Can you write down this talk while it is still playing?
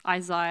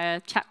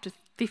Isaiah chapter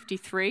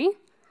 53,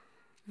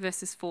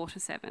 verses 4 to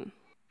 7.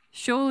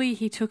 Surely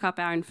he took up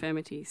our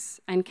infirmities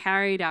and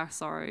carried our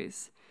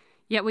sorrows,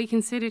 yet we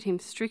considered him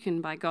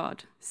stricken by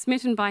God,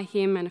 smitten by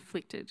him and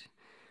afflicted.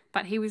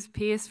 But he was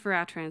pierced for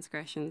our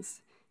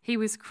transgressions, he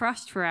was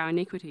crushed for our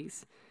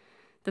iniquities.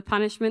 The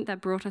punishment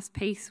that brought us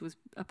peace was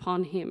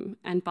upon him,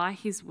 and by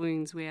his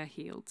wounds we are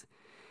healed.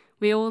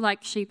 We all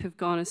like sheep have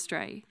gone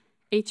astray,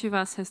 each of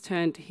us has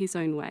turned to his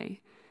own way,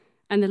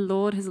 and the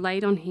Lord has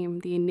laid on him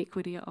the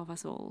iniquity of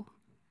us all.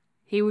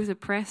 He was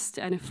oppressed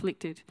and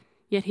afflicted,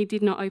 yet he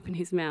did not open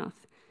his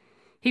mouth.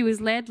 He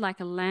was led like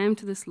a lamb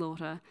to the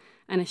slaughter,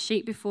 and a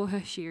sheep before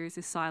her shearers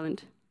is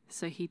silent,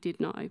 so he did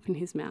not open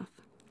his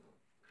mouth.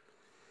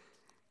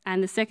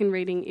 And the second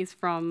reading is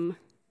from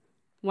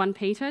 1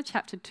 Peter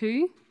chapter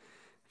 2,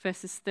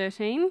 verses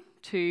 13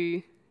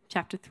 to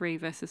chapter 3,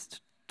 verses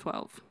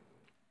 12.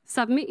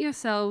 Submit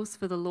yourselves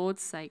for the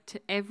Lord's sake to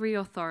every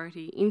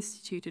authority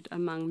instituted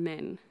among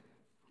men,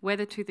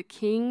 whether to the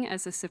king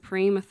as a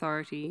supreme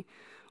authority,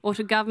 or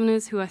to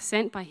governors who are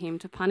sent by him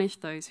to punish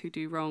those who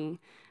do wrong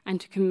and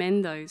to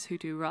commend those who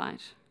do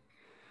right.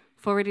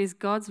 For it is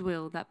God's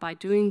will that by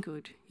doing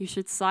good you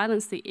should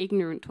silence the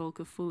ignorant talk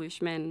of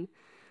foolish men.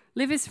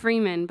 Live as free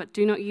men, but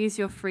do not use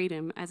your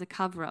freedom as a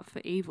cover-up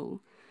for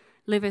evil.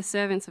 Live as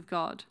servants of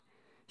God.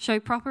 Show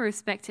proper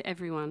respect to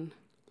everyone.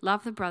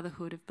 Love the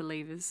brotherhood of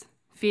believers.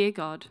 Fear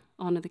God.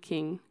 Honour the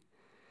king.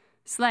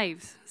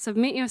 Slaves,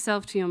 submit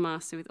yourself to your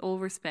master with all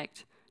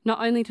respect,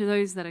 not only to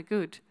those that are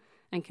good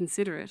and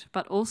considerate,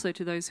 but also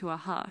to those who are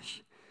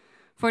harsh.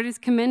 For it is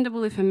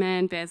commendable if a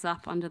man bears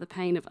up under the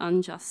pain of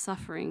unjust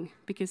suffering,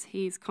 because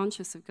he is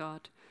conscious of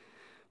God.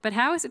 But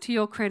how is it to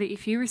your credit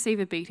if you receive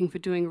a beating for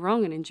doing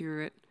wrong and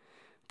endure it?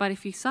 But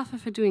if you suffer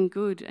for doing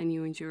good and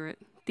you endure it,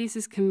 this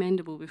is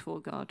commendable before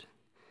God.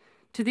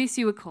 To this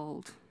you were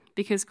called,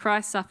 because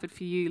Christ suffered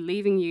for you,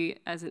 leaving you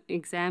as an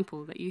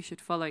example that you should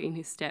follow in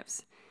his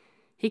steps.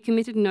 He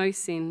committed no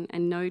sin,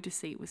 and no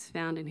deceit was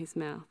found in his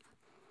mouth.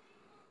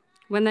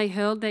 When they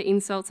hurled their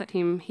insults at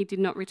him, he did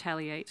not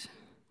retaliate.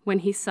 When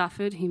he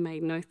suffered, he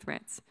made no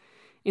threats.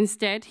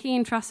 Instead, he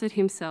entrusted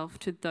himself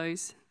to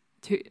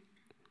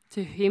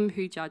him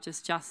who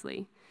judges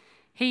justly.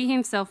 He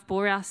himself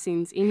bore our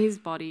sins in his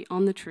body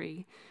on the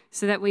tree,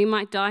 so that we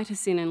might die to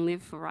sin and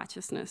live for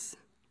righteousness.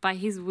 By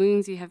his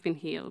wounds you have been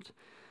healed.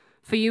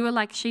 For you were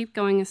like sheep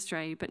going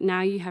astray, but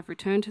now you have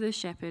returned to the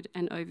shepherd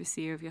and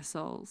overseer of your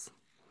souls.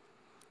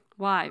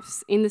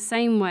 Wives, in the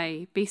same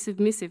way, be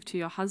submissive to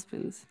your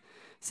husbands,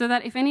 so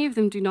that if any of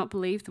them do not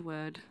believe the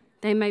word,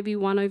 they may be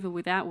won over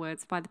without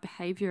words by the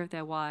behaviour of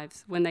their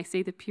wives when they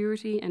see the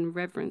purity and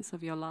reverence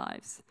of your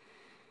lives.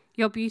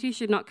 Your beauty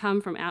should not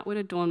come from outward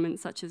adornment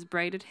such as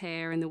braided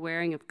hair and the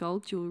wearing of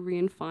gold jewellery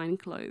and fine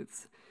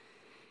clothes.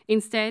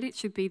 Instead, it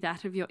should be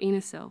that of your inner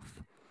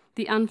self,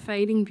 the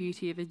unfading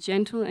beauty of a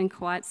gentle and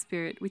quiet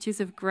spirit, which is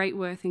of great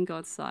worth in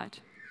God's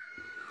sight.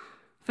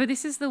 For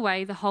this is the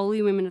way the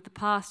holy women of the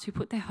past who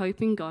put their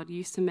hope in God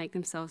used to make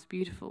themselves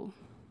beautiful.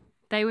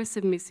 They were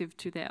submissive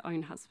to their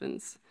own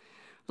husbands,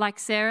 like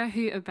Sarah,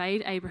 who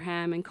obeyed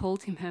Abraham and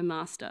called him her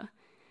master.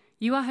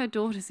 You are her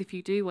daughters if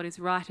you do what is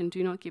right and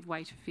do not give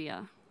way to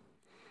fear.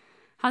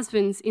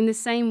 Husbands, in the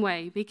same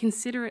way, be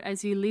considerate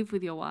as you live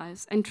with your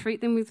wives and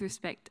treat them with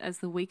respect as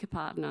the weaker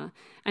partner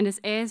and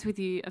as heirs with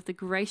you of the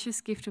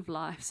gracious gift of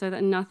life, so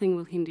that nothing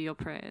will hinder your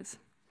prayers.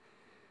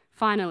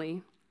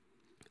 Finally,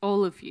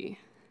 all of you,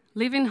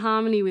 live in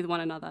harmony with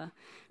one another.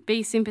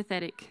 Be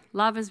sympathetic,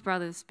 love as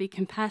brothers, be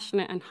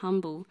compassionate and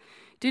humble.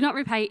 Do not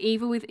repay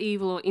evil with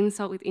evil or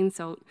insult with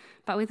insult,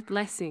 but with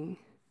blessing,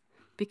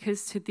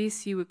 because to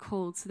this you were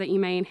called, so that you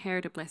may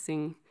inherit a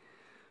blessing.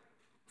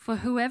 For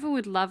whoever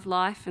would love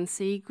life and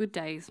see good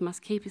days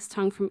must keep his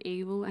tongue from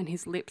evil and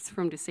his lips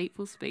from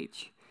deceitful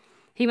speech.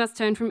 He must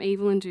turn from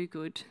evil and do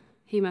good.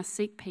 He must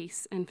seek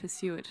peace and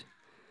pursue it.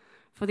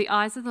 For the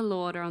eyes of the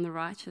Lord are on the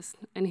righteous,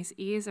 and his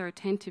ears are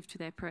attentive to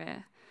their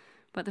prayer.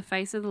 But the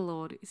face of the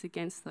Lord is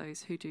against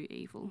those who do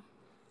evil.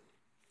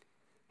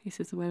 This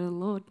is the word of the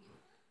Lord.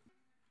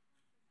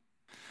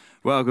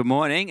 Well, good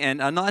morning, and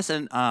a nice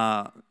and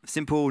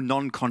simple,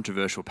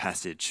 non-controversial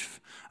passage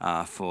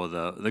for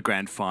the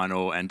grand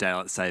final and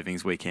daylight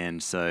savings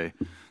weekend. So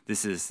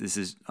this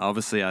is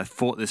obviously I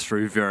thought this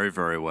through very,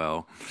 very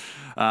well.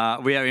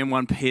 We are in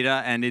 1 Peter,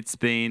 and it's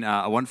been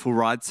a wonderful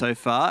ride so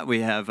far. We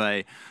have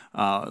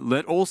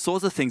learnt all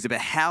sorts of things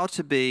about how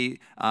to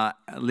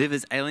live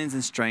as aliens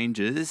and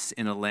strangers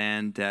in a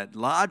land that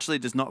largely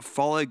does not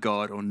follow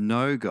God or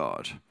know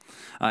God.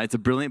 It's a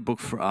brilliant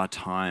book for our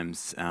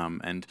times.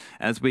 And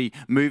as we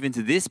move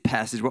into this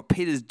passage, what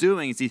Peter's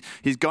doing is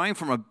he's going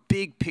from a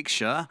big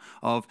picture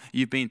of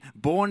you've been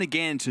born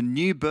again to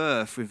new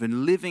birth with a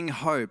living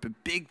hope, a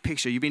big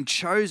picture. You've been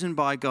chosen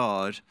by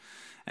God.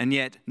 And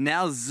yet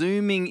now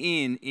zooming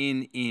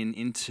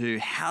into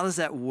how does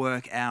that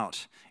work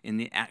out in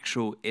the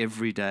actual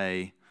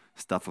everyday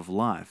stuff of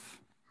life?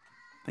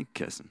 Thank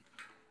you, Kirsten.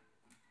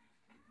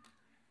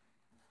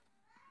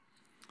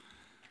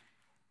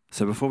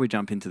 So before we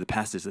jump into the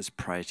passage, let's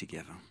pray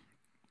together.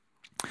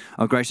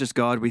 Oh, gracious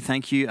God, we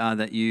thank you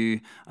that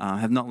you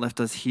have not left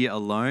us here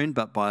alone,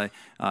 but by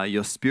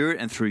your Spirit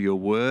and through your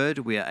word,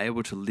 we are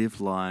able to live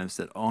lives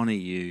that honour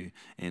you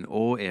in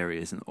all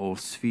areas and all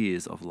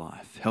spheres of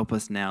life. Help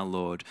us now,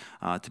 Lord,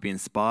 to be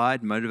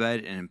inspired,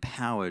 motivated and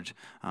empowered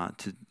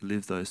to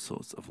live those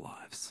sorts of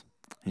lives.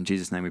 In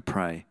Jesus' name we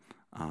pray.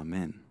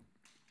 Amen.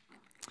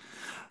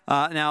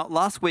 Now,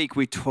 last week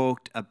we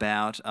talked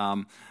about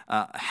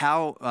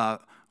how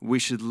we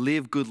should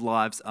live good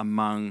lives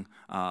among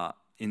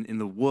in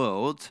the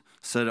world,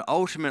 so that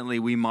ultimately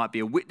we might be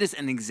a witness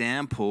and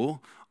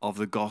example of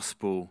the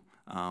gospel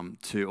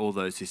to all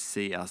those who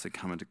see us and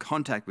come into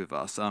contact with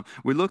us.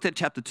 We looked at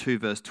chapter 2,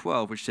 verse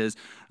 12, which says,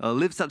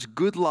 live such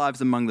good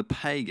lives among the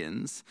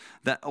pagans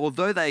that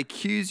although they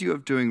accuse you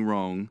of doing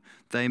wrong,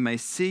 they may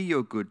see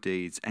your good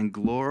deeds and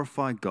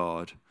glorify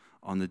God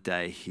on the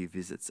day he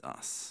visits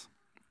us.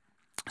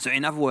 So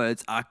in other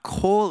words, our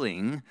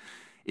calling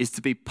is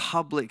to be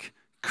public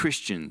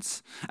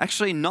Christians.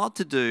 Actually, not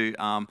to do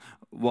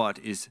what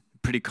is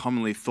pretty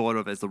commonly thought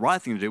of as the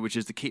right thing to do, which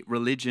is to keep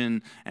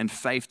religion and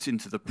faith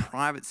into the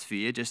private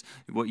sphere, just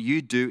what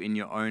you do in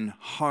your own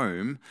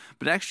home,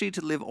 but actually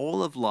to live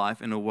all of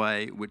life in a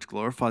way which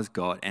glorifies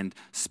God and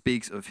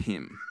speaks of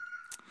him.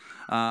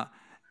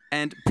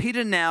 And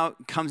Peter now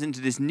comes into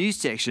this new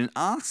section,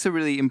 asks a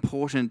really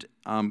important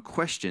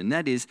question.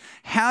 That is,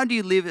 how do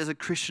you live as a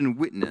Christian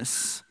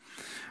witness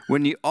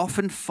when you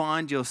often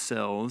find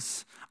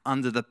yourselves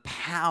under the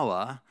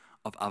power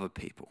of other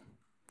people?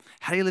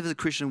 How do you live as a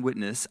Christian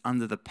witness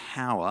under the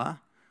power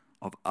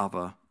of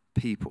other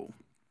people?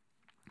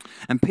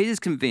 And Peter's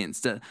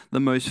convinced that the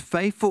most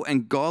faithful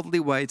and godly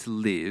way to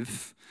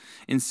live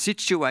in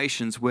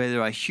situations where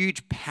there are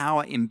huge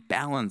power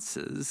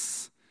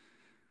imbalances,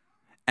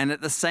 and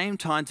at the same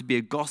time to be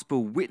a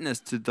gospel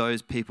witness to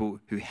those people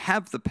who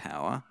have the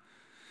power,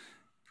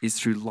 is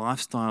through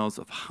lifestyles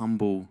of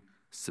humble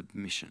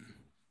submission.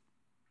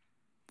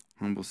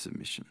 Humble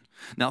submission.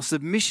 Now,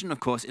 submission, of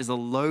course, is a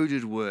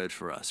loaded word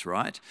for us,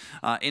 right?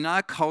 In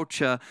our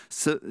culture,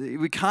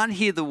 we can't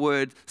hear the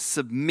word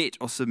submit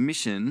or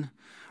submission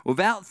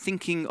without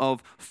thinking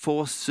of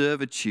forced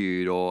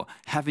servitude or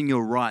having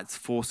your rights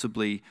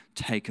forcibly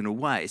taken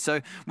away.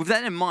 So with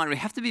that in mind, we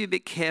have to be a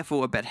bit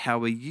careful about how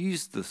we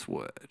use this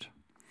word.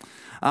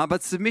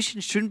 But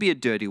submission shouldn't be a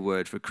dirty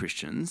word for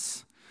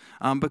Christians,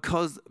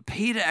 because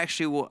Peter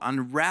actually will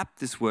unwrap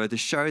this word to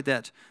show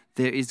that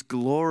there is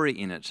glory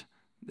in it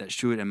that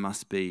should and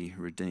must be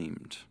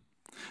redeemed.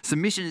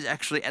 Submission is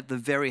actually at the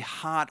very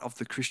heart of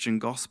the Christian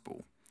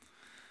gospel.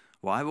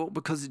 Why? Well,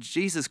 because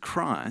Jesus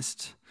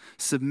Christ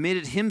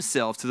submitted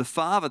himself to the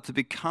Father to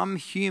become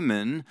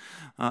human,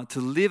 to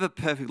live a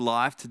perfect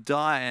life, to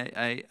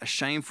die a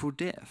shameful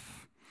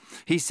death.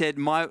 He said,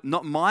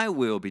 not my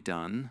will be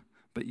done,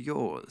 but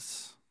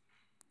yours.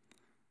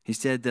 He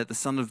said that the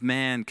Son of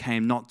Man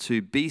came not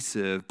to be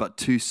served, but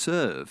to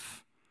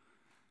serve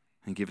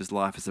and give his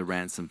life as a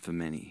ransom for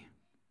many.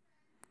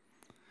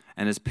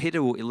 And as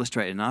Peter will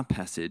illustrate in our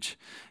passage,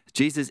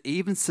 Jesus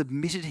even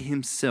submitted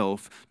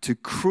himself to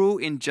cruel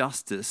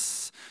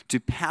injustice, to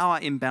power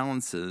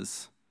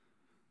imbalances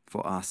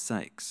for our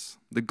sakes.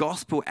 The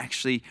gospel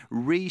actually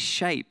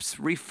reshapes,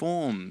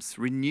 reforms,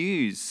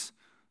 renews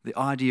the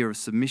idea of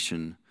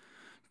submission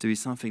to be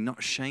something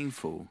not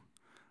shameful,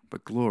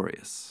 but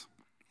glorious.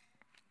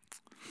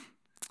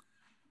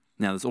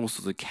 Now, there's all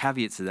sorts of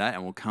caveats to that,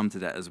 and we'll come to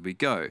that as we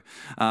go.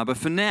 But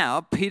for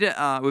now, Peter,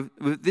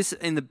 with this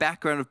in the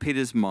background of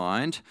Peter's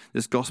mind,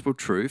 this gospel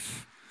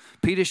truth,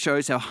 Peter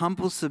shows how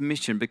humble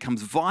submission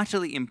becomes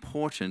vitally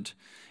important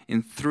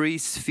in three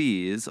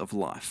spheres of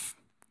life.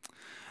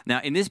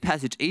 Now, in this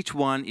passage, each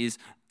one is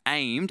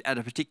aimed at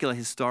a particular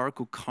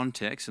historical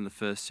context in the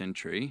first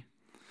century.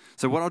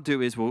 So what I'll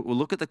do is we'll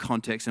look at the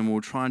context and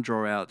we'll try and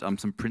draw out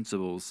some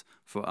principles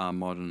for our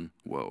modern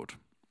world.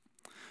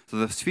 So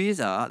the spheres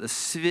are the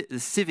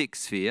civic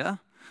sphere,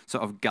 so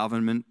of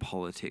government,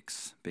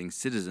 politics, being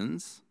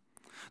citizens.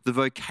 The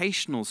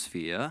vocational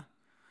sphere,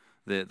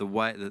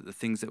 the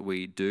things that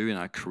we do in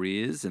our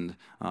careers and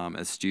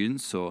as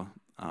students or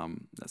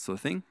that sort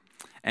of thing.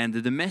 And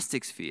the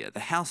domestic sphere, the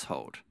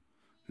household,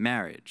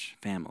 marriage,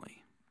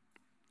 family.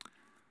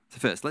 So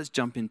first, let's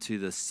jump into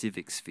the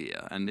civic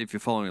sphere. And if you're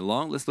following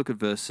along, let's look at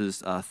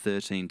verses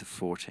 13 to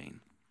 14.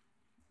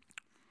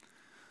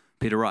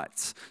 Peter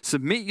writes,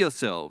 "Submit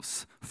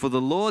yourselves for the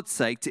Lord's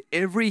sake to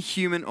every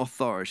human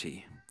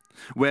authority,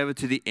 whether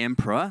to the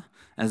emperor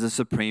as a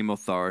supreme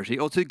authority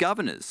or to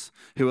governors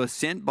who are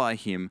sent by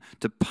him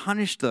to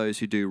punish those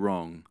who do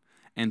wrong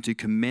and to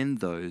commend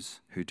those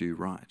who do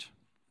right."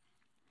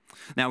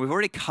 Now, we've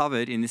already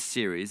covered in this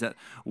series that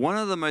one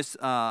of the most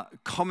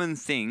common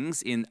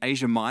things in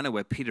Asia Minor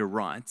where Peter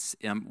writes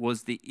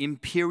was the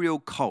imperial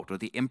cult or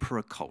the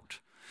emperor cult.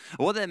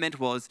 What that meant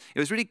was it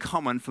was really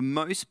common for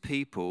most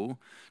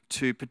people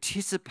to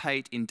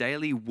participate in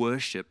daily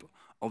worship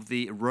of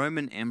the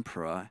Roman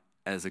emperor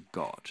as a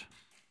god.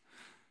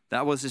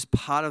 That was just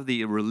part of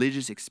the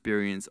religious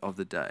experience of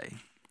the day.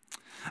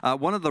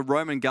 one of the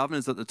Roman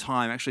governors at the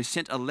time actually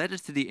sent a letter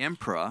to the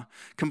emperor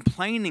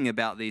complaining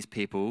about these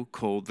people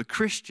called the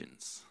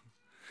Christians.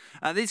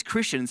 These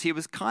Christians he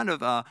was kind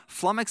of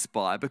flummoxed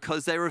by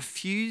because they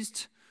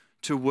refused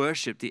to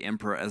worship the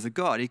emperor as a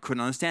god. He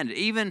couldn't understand it.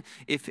 Even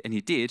if, and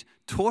he did,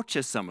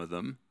 torture some of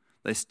them,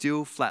 they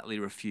still flatly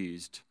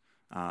refused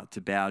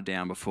to bow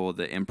down before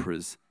the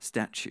emperor's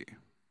statue.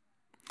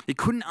 He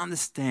couldn't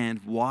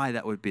understand why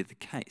that would be the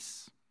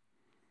case.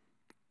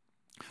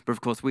 But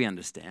of course we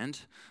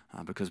understand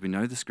because we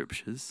know the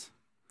scriptures.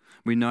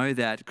 We know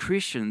that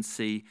Christians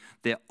see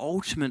their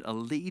ultimate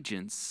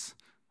allegiance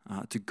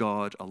to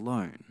God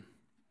alone.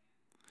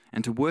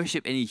 And to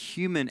worship any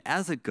human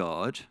as a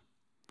god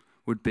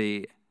would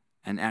be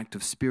an act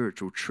of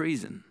spiritual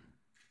treason.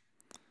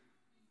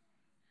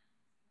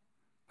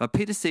 But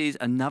Peter sees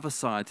another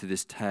side to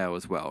this tale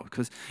as well,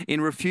 because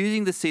in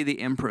refusing to see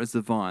the emperor as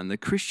divine, the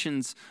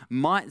Christians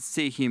might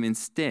see him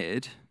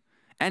instead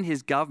and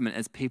his government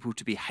as people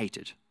to be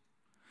hated,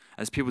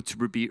 as people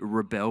to be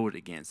rebelled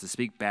against, to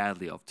speak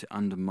badly of, to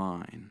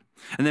undermine.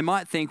 And they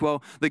might think,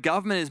 well, the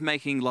government is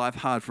making life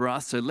hard for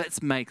us, so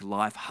let's make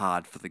life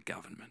hard for the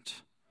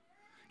government.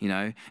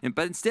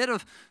 But instead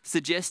of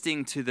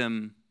suggesting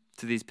to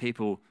these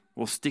people,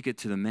 well, stick it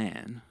to the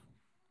man,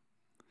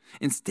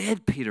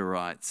 instead, Peter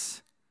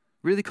writes,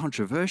 really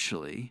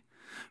controversially,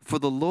 for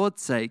the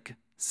Lord's sake,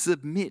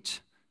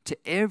 submit to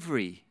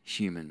every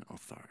human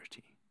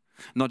authority,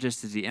 not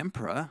just to the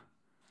emperor,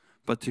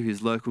 but to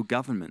his local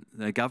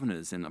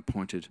governors and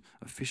appointed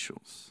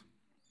officials.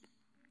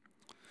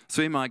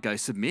 So we might go,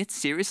 submit?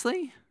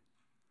 Seriously?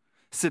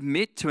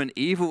 Submit to an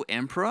evil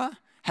emperor?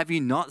 Have you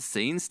not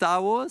seen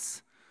Star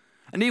Wars?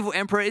 An evil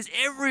emperor is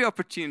every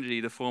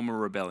opportunity to form a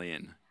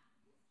rebellion.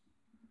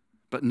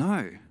 But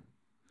no.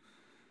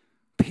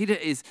 Peter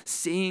is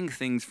seeing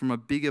things from a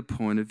bigger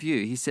point of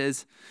view. He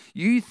says,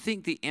 you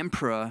think the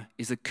emperor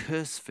is a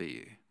curse for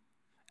you.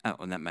 Oh,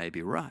 and that may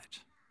be right.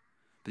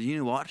 But you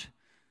know what?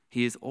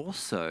 He is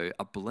also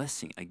a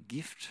blessing, a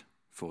gift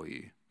for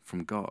you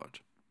from God.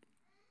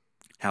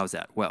 How is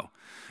that? Well,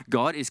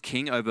 God is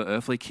king over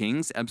earthly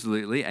kings,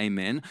 absolutely,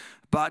 amen.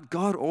 But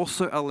God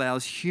also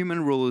allows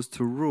human rulers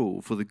to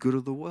rule for the good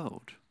of the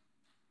world.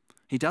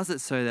 He does it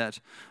so that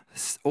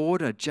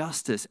order,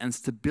 justice, and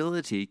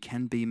stability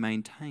can be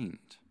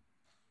maintained.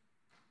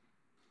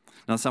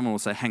 Now, someone will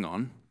say, hang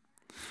on,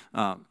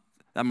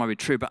 that might be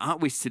true, but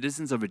aren't we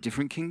citizens of a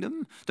different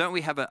kingdom? Don't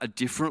we have a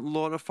different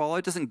law to follow?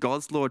 Doesn't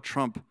God's law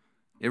trump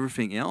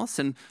everything else?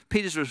 And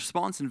Peter's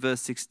response in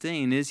verse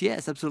 16 is,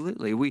 yes,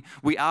 absolutely.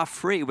 We are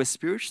free. We're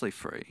spiritually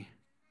free.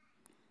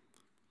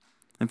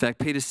 In fact,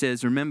 Peter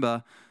says,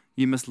 remember,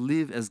 you must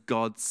live as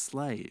God's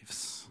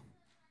slaves.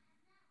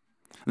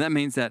 And that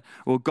means that,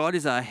 well, God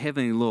is our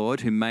heavenly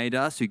Lord who made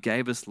us, who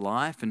gave us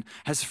life and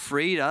has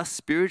freed us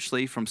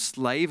spiritually from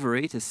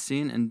slavery to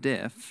sin and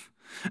death.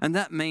 And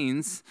that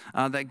means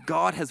that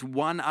God has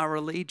won our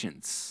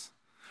allegiance.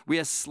 We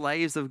are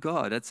slaves of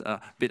God. That's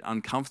a bit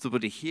uncomfortable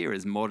to hear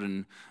as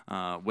modern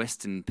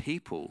Western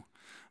people.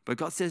 But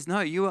God says, no,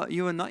 you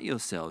are not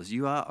yourselves.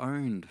 You are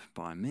owned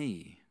by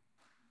me.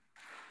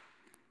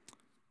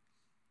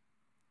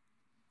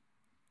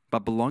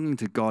 But belonging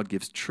to God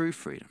gives true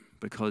freedom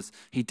because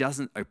he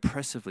doesn't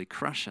oppressively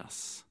crush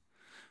us,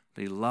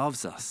 but he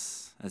loves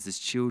us as his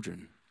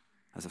children,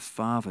 as a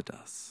father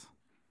does.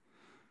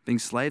 Being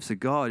slaves to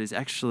God is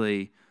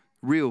actually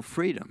real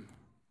freedom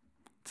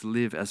to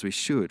live as we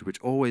should,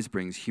 which always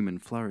brings human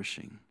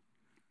flourishing.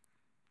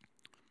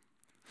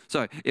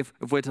 So if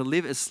we're to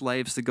live as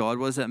slaves to God,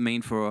 what does that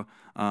mean for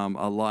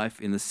a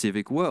life in the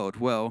civic world?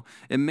 Well,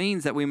 it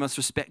means that we must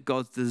respect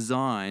God's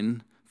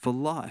design for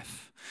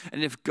life.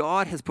 And if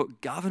God has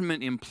put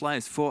government in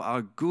place for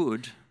our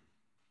good,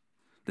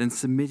 then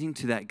submitting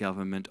to that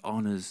government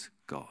honors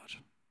God.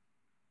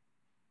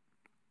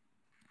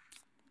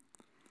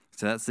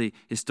 So that's the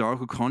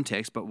historical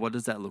context, but what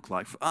does that look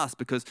like for us?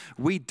 Because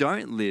we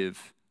don't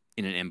live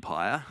in an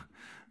empire,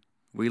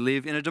 we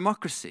live in a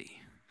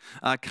democracy.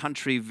 Our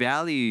country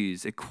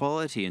values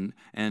equality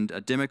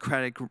and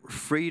democratic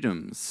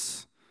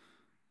freedoms,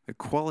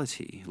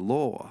 equality,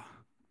 law.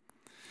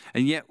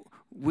 And yet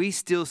we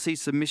still see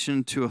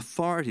submission to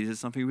authorities as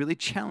something really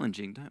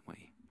challenging, don't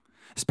we?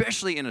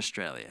 Especially in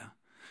Australia.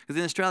 Because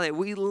in Australia,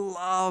 we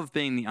love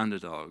being the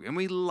underdog and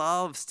we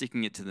love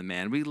sticking it to the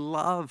man. We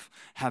love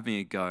having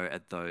a go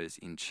at those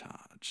in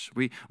charge.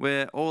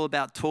 We're all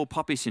about tall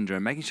poppy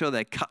syndrome, making sure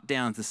they're cut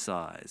down to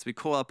size. We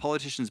call our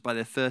politicians by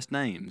their first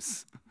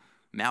names.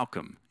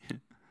 Malcolm.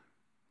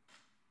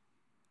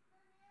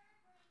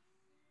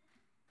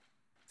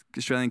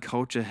 Australian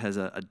culture has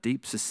a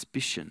deep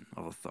suspicion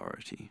of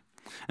authority.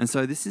 And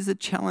so this is a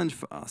challenge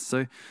for us.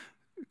 So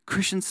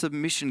Christian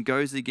submission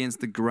goes against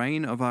the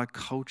grain of our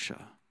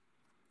culture.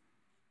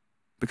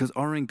 Because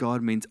honoring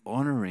God means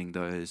honoring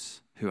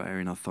those who are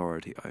in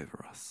authority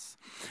over us.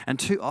 And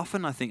too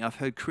often, I think, I've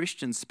heard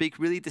Christians speak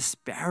really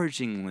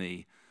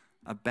disparagingly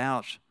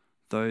about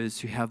those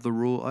who have the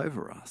rule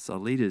over us, our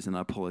leaders and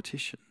our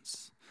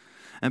politicians.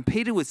 And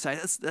Peter would say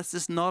that's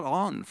just not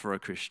on for a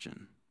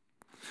Christian.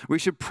 We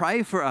should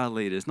pray for our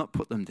leaders, not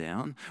put them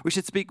down. We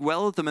should speak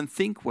well of them and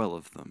think well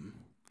of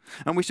them.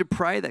 And we should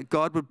pray that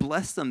God would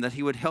bless them, that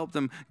he would help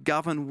them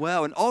govern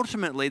well, and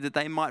ultimately that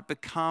they might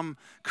become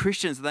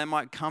Christians, that they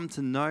might come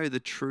to know the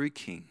true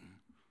King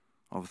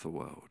of the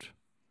world.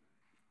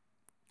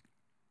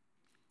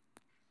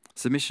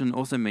 Submission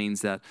also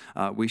means that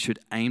we should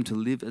aim to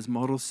live as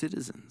model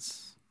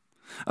citizens,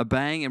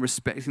 obeying and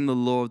respecting the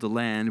law of the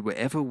land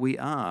wherever we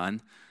are.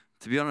 And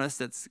to be honest,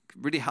 that's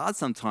really hard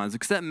sometimes,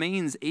 because that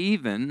means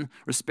even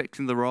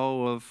respecting the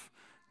role of,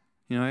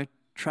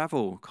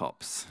 travel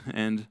cops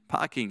and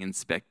parking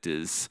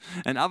inspectors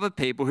and other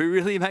people who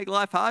really make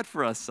life hard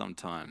for us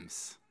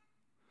sometimes.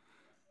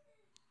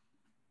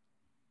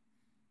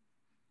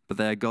 But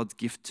they are God's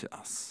gift to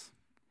us.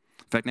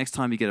 In fact, next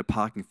time you get a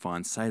parking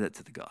fine, say that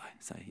to the guy.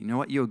 Say, you know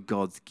what, you're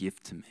God's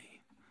gift to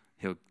me.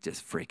 He'll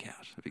just freak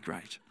out. It'd be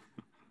great.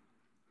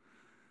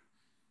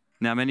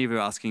 Now, many of you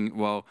are asking,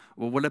 well,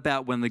 what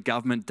about when the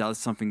government does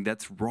something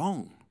that's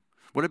wrong?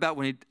 What about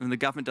when the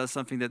government does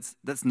something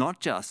that's not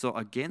just or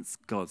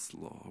against God's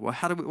law? Well,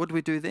 what do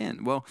we do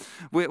then? Well,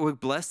 we're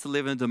blessed to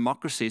live in a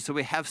democracy, so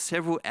we have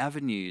several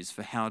avenues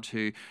for how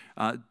to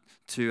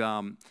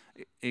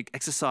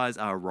exercise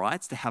our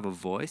rights, to have a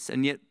voice,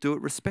 and yet do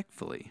it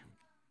respectfully.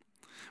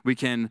 We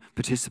can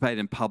participate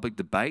in public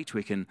debate.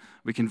 We can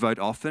vote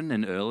often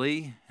and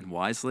early and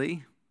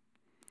wisely,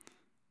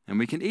 and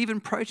we can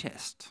even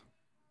protest.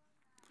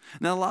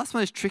 Now, the last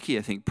one is tricky,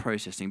 I think,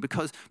 protesting,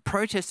 because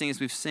protesting,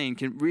 as we've seen,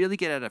 can really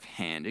get out of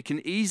hand. It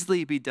can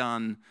easily be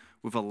done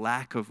with a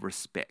lack of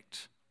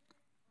respect.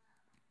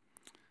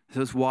 So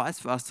it's wise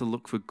for us to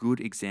look for good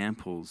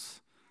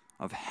examples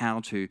of how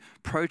to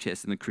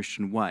protest in the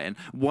Christian way. And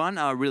one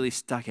really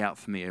stuck out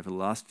for me over the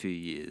last few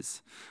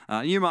years.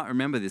 You might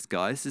remember this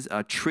guy. This is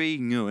Tree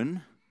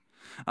Nguyen,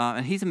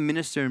 and he's a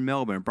minister in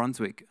Melbourne,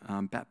 Brunswick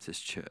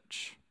Baptist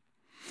Church.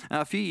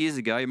 A few years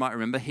ago, you might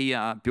remember, he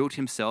built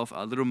himself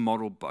a little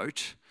model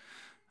boat.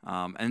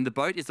 And the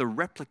boat is a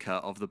replica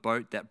of the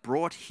boat that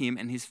brought him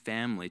and his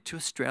family to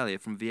Australia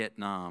from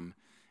Vietnam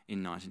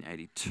in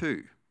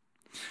 1982.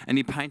 And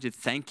he painted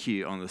 "Thank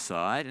You" on the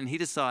side, and he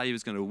decided he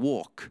was going to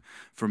walk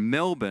from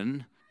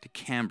Melbourne to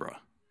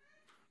Canberra.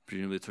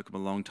 Presumably it took him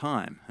a long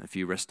time, a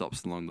few rest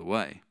stops along the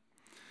way.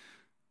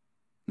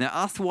 Now,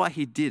 asked why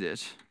he did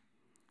it,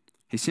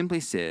 he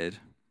simply said,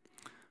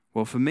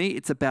 well, for me,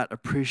 it's about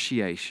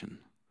appreciation.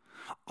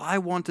 I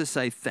want to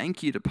say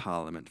thank you to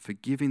Parliament for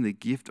giving the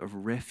gift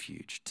of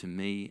refuge to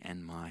me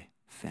and my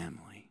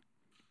family.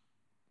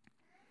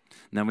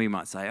 Now we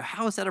might say,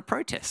 how is that a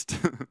protest?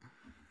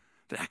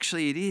 But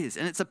actually it is,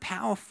 and it's a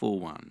powerful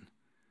one,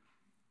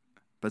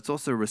 but it's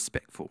also a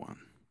respectful one.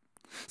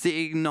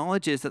 See, it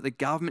acknowledges that the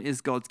government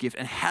is God's gift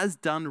and has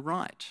done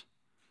right.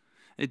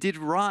 It did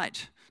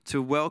right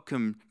to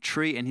welcome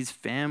Tree and his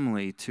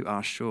family to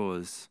our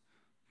shores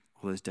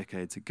all those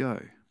decades ago.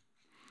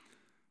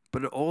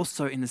 But it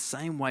also, in the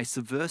same way,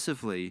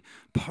 subversively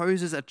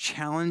poses a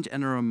challenge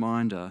and a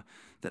reminder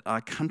that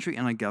our country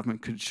and our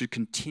government should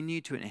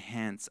continue to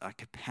enhance our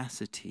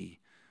capacity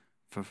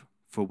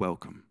for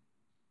welcome,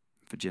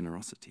 for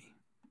generosity.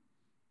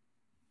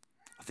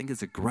 I think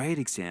it's a great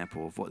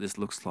example of what this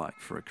looks like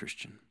for a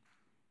Christian.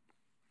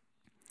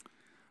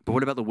 But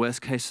what about the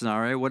worst case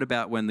scenario? What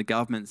about when the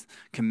government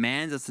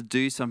commands us to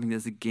do something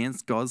that's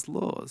against God's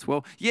laws?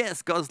 Well,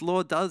 yes, God's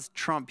law does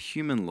trump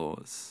human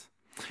laws.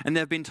 And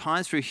there have been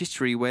times through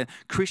history where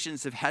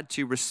Christians have had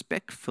to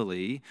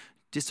respectfully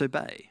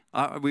disobey.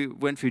 We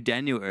went through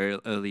Daniel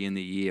early in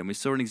the year, and we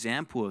saw an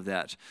example of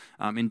that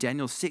in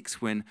Daniel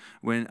 6 when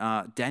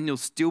Daniel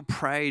still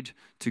prayed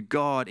to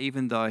God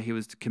even though he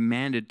was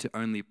commanded to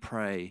only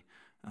pray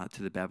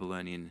to the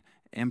Babylonian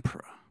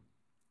emperor.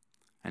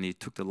 And he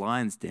took the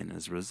lion's den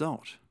as a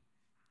result.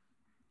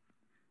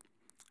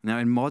 Now,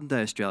 in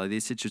modern-day Australia,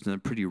 these situations are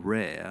pretty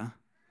rare.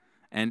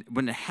 And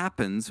when it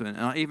happens,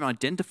 even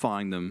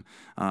identifying them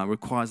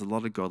requires a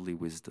lot of godly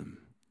wisdom.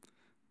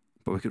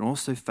 But we can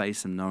also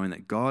face them knowing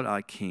that God,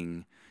 our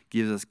King,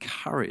 gives us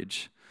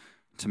courage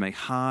to make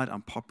hard,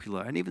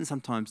 unpopular, and even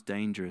sometimes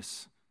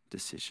dangerous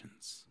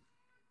decisions.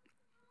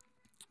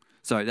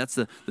 So that's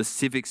the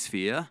civic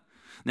sphere.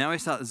 Now we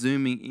start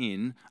zooming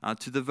in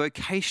to the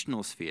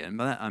vocational sphere. And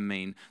by that I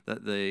mean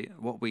that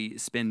what we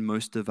spend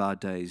most of our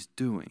days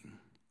doing.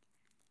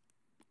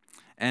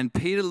 And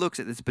Peter looks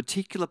at this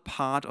particular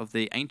part of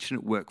the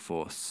ancient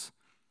workforce,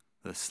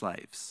 the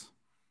slaves.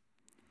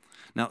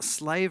 Now,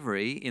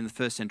 slavery in the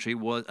first century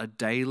was a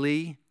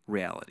daily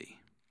reality.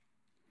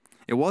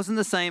 It wasn't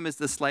the same as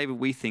the slavery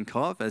we think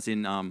of, as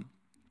in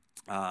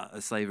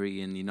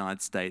slavery in the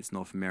United States,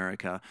 North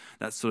America,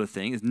 that sort of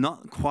thing. It's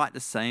not quite the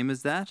same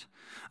as that.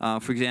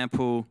 For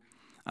example,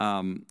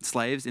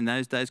 slaves in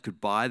those days could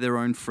buy their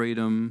own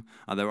freedom.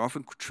 They were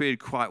often treated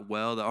quite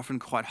well. They're often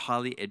quite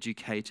highly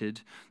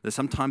educated.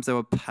 Sometimes they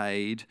were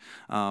paid,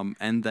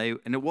 and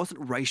it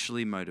wasn't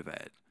racially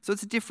motivated. So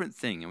it's a different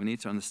thing, and we need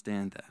to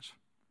understand that.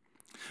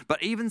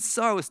 But even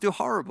so, it's still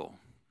horrible.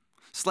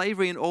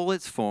 Slavery in all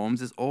its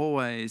forms is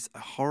always a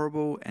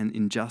horrible and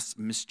unjust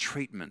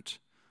mistreatment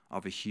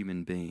of a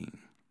human being.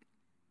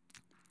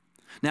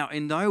 Now,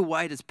 in no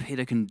way does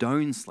Peter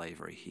condone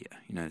slavery here.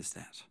 You notice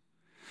that.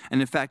 And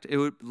in fact,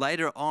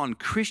 later on,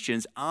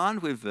 Christians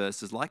armed with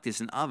verses like this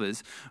and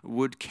others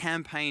would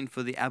campaign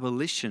for the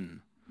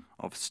abolition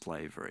of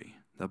slavery.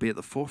 They'll be at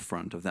the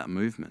forefront of that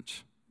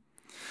movement.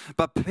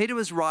 But Peter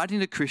was writing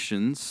to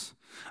Christians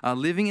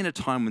living in a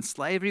time when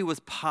slavery was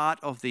part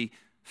of the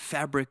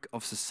fabric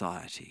of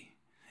society.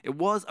 It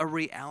was a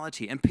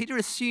reality. And Peter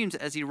assumes,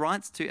 as he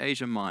writes to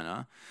Asia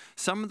Minor,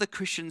 some of the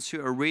Christians who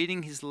are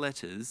reading his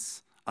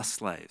letters are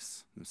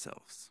slaves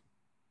themselves.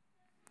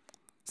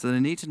 So they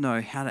need to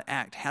know how to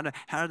act, how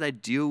do they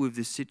deal with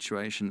this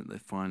situation that they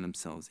find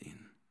themselves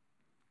in.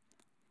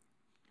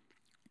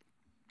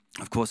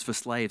 Of course, for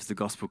slaves, the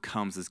gospel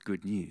comes as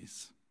good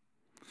news.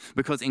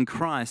 Because in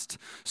Christ,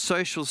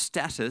 social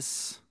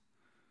status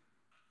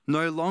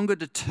no longer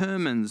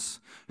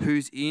determines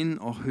who's in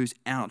or who's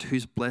out,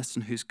 who's blessed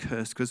and who's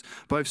cursed, because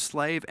both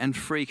slave and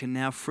free can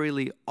now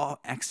freely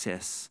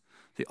access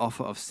the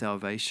offer of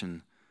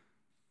salvation.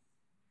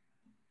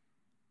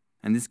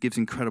 And this gives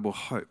incredible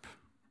hope.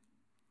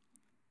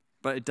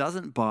 But it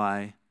doesn't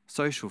buy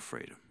social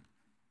freedom.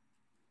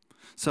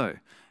 So,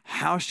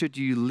 how should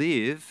you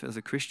live as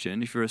a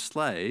Christian if you're a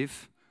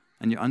slave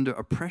and you're under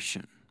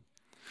oppression?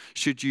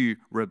 Should you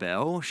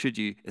rebel? Should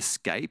you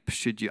escape?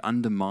 Should you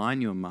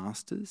undermine your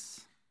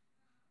masters?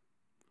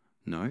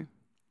 No.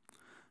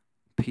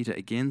 Peter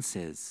again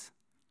says,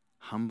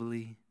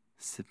 humbly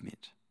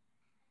submit.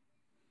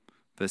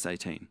 Verse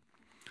 18.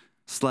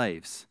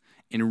 Slaves,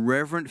 in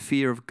reverent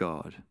fear of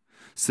God,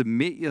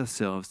 submit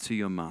yourselves to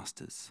your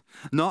masters,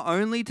 not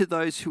only to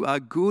those who are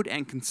good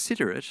and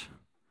considerate,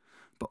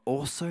 but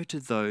also to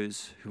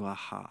those who are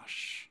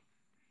harsh.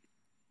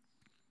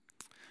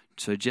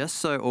 So just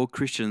so all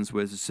Christians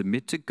were to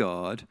submit to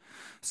God,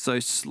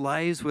 so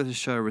slaves were to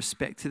show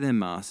respect to their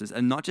masters,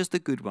 and not just the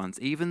good ones,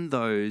 even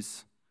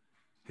those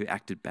who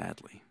acted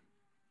badly.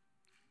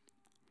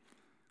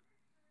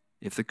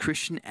 If the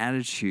Christian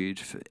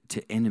attitude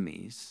to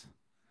enemies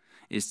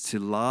is to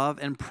love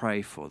and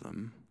pray for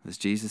them, as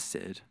Jesus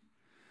said,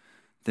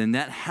 then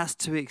that has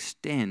to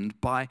extend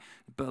but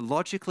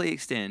logically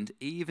extend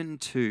even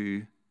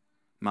to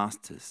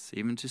masters,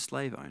 even to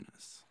slave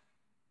owners.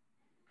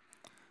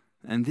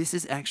 And this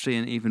is actually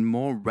an even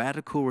more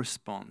radical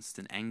response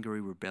than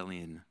angry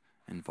rebellion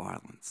and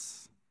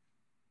violence.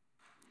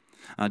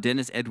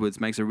 Dennis Edwards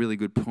makes a really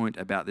good point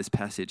about this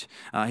passage.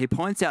 He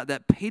points out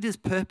that Peter's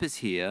purpose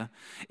here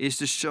is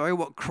to show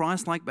what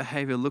Christ-like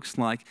behavior looks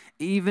like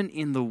even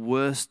in the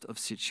worst of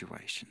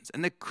situations.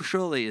 And there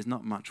surely is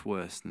not much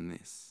worse than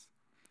this.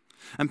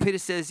 And Peter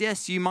says,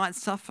 yes, you might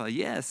suffer,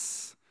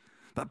 yes,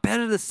 but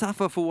better to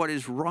suffer for what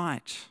is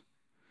right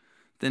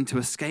than to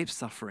escape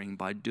suffering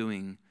by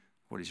doing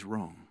what is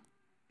wrong.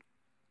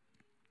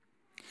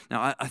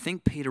 Now, I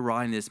think Peter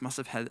writing this must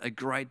have had a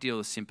great deal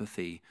of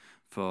sympathy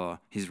for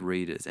his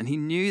readers. And he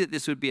knew that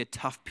this would be a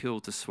tough pill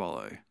to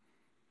swallow.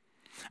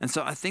 And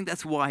so I think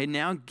that's why he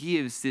now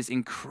gives this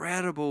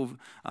incredible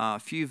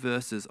few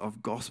verses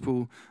of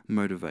gospel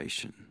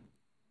motivation.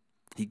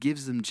 He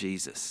gives them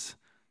Jesus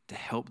to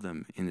help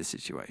them in this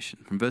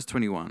situation. From verse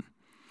 21,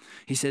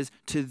 he says,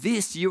 "To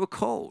this you are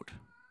called,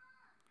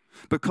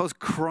 because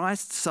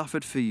Christ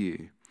suffered for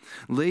you,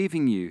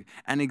 leaving you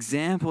an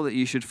example that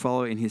you should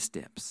follow in his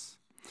steps.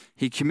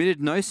 He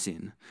committed no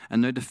sin,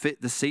 and no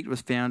deceit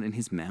was found in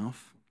his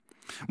mouth.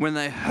 When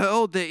they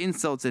hurled their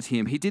insults at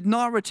him, he did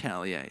not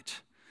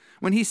retaliate.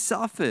 When he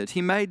suffered,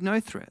 he made no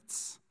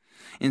threats.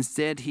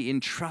 Instead, he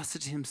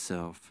entrusted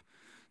himself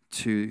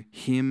to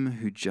him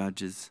who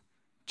judges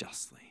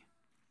justly."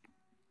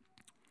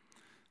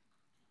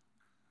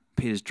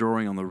 Peter's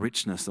drawing on the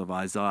richness of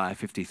Isaiah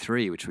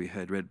 53, which we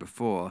heard read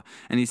before,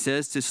 and he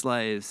says to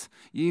slaves,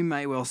 "You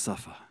may well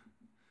suffer,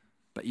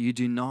 but you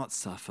do not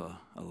suffer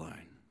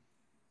alone.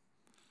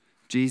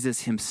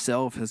 Jesus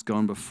himself has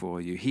gone before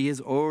you. He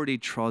has already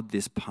trod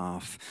this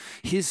path.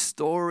 His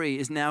story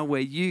is now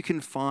where you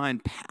can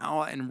find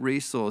power and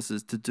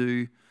resources to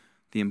do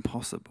the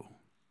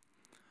impossible,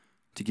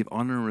 to give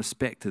honor and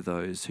respect to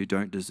those who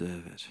don't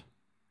deserve it.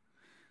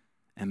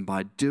 And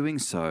by doing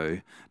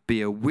so,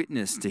 be a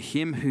witness to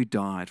him who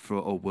died for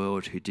a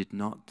world who did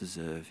not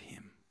deserve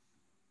him."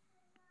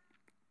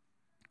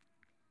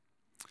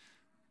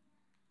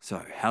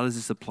 So, how does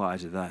this apply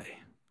today?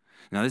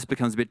 Now, this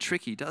becomes a bit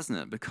tricky, doesn't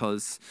it?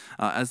 Because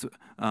as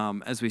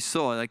we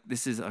saw,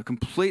 this is a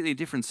completely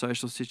different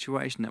social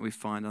situation that we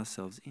find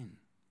ourselves in.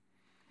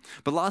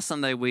 But last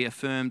Sunday, we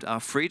affirmed our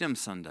Freedom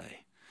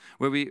Sunday,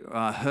 where we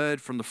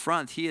heard from the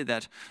front here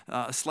that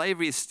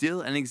slavery is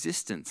still in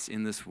existence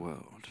in this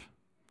world.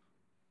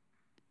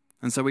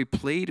 And so we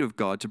plead with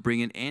God to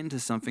bring an end to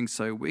something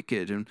so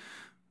wicked. And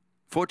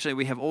fortunately,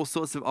 we have all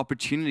sorts of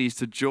opportunities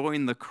to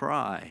join the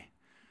cry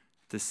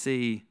to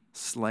see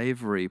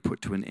slavery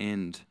put to an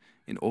end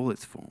in all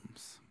its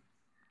forms.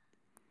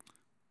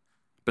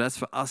 But as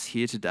for us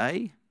here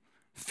today,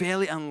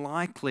 fairly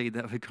unlikely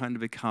that we're going to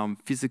become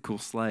physical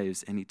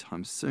slaves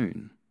anytime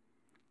soon.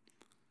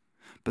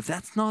 But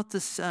that's not to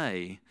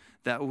say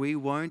that we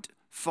won't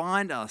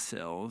find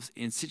ourselves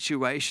in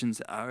situations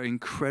that are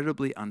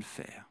incredibly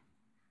unfair.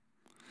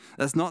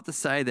 That's not to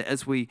say that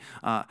as we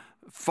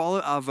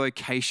follow our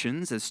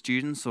vocations as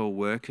students or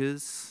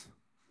workers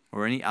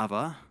or any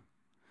other,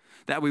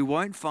 that we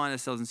won't find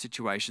ourselves in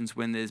situations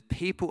when there's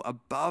people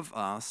above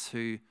us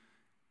who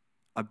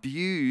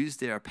abuse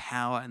their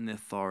power and the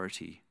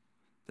authority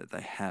that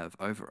they have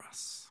over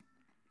us.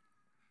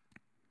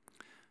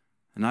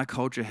 And our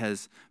culture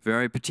has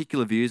very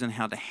particular views on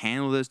how to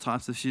handle those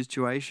types of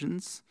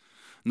situations.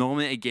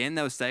 Normally, again,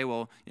 they'll say,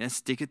 well,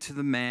 stick it to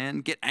the man,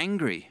 get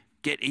angry,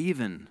 get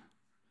even,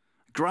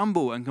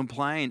 grumble and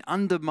complain,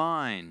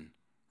 undermine,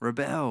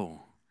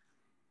 rebel.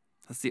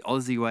 That's the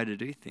Aussie way to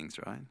do things,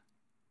 right?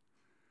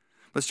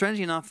 But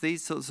strangely enough,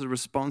 these sorts of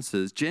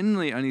responses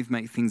generally only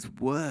make things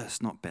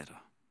worse, not better.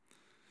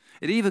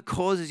 It either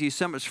causes you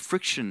so much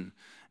friction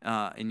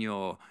in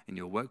your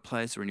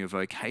workplace or in your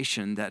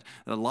vocation that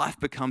the life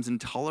becomes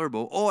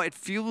intolerable, or it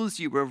fuels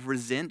you with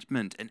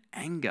resentment and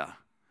anger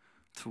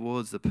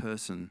towards the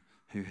person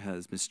who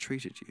has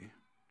mistreated you.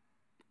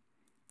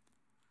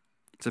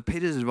 So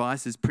Peter's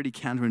advice is pretty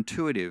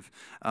counterintuitive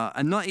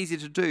and not easy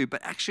to do,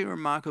 but actually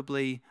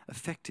remarkably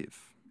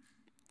effective.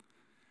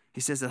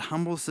 He says that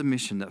humble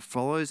submission that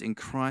follows in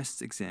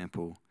Christ's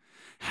example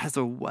has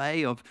a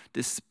way of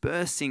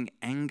dispersing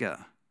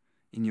anger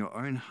in your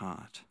own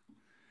heart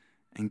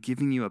and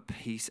giving you a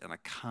peace and a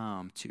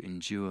calm to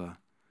endure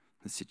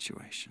the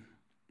situation.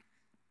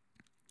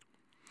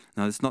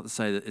 Now, it's not to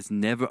say that it's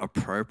never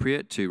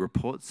appropriate to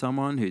report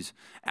someone who's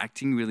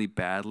acting really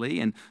badly,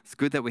 and it's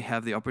good that we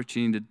have the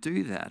opportunity to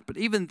do that. But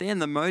even then,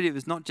 the motive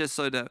is not just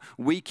so that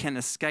we can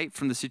escape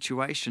from the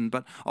situation,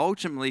 but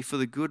ultimately for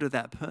the good of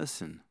that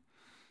person,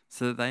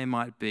 so that they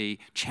might be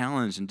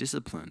challenged and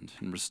disciplined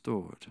and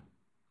restored.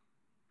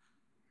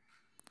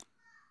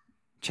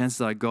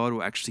 Chances are God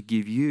will actually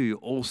give you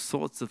all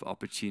sorts of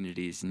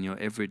opportunities in your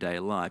everyday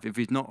life, if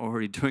He's not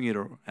already doing it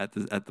at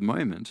the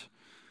moment,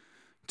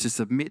 to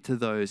submit to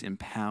those in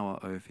power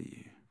over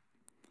you.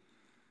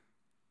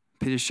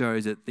 Peter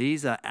shows that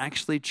these are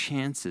actually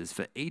chances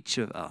for each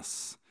of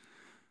us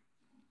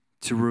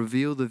to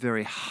reveal the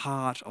very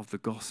heart of the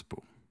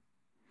gospel.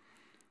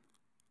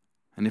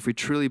 And if we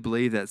truly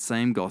believe that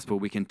same gospel,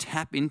 we can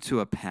tap into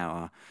a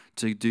power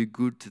to do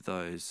good to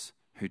those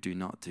who do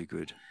not do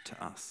good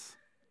to us.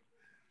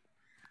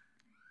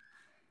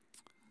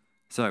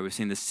 So we've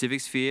seen the civic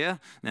sphere,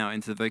 now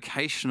into the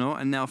vocational,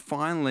 and now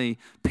finally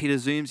Peter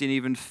zooms in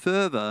even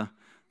further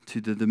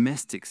to the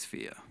domestic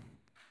sphere.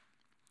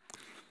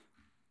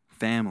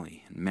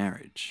 Family and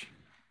marriage.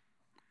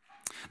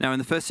 Now in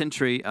the first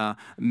century,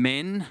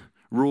 men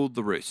ruled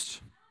the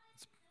roost.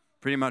 It's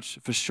pretty much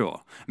for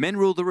sure. Men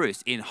ruled the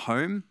roost in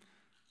home,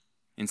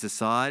 in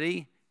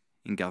society,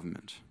 in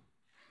government.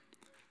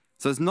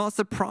 So it's not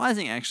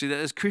surprising actually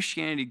that as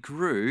Christianity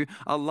grew,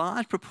 a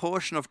large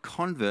proportion of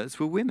converts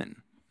were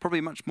women. Probably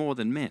much more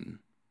than men.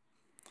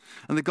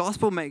 And the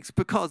gospel makes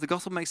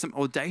some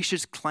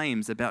audacious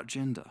claims about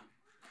gender.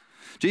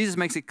 Jesus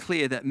makes it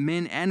clear that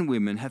men and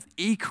women have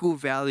equal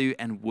value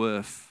and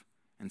worth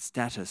and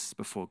status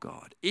before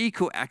God,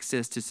 equal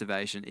access to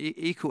salvation,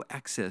 equal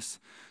access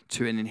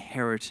to an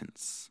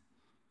inheritance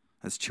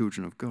as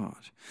children of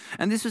God.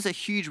 And this was a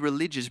huge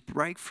religious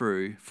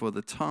breakthrough for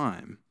the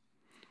time,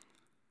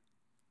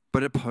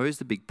 but it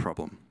posed a big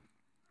problem.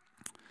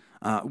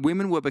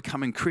 Women were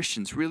becoming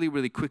Christians really,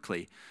 really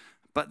quickly,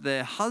 but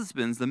their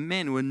husbands, the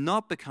men, were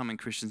not becoming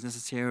Christians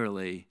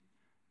necessarily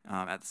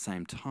at the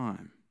same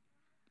time.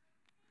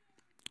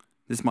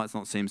 This might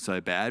not seem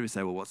so bad. We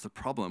say, well, what's the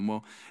problem?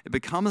 Well, it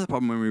becomes a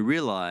problem when we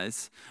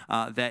realize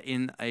that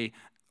in a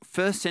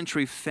first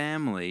century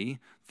family,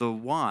 the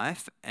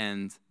wife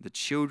and the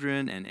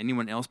children and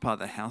anyone else part of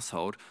the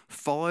household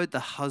followed the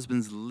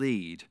husband's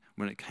lead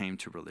when it came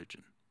to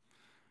religion.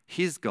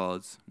 His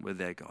gods were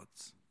their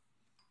gods.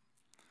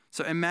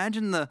 So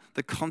imagine the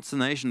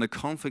consternation, the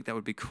conflict that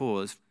would be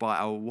caused by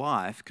a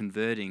wife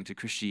converting to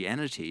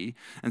Christianity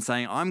and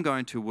saying, I'm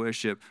going to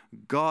worship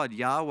God,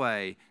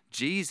 Yahweh,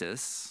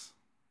 Jesus,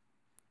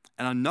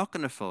 and I'm not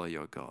going to follow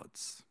your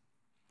gods.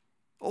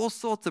 All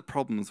sorts of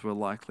problems were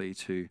likely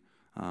to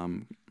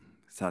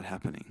start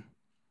happening.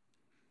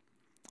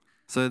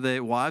 So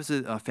the wives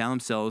found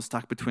themselves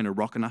stuck between a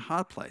rock and a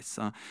hard place.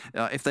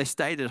 If they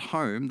stayed at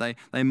home,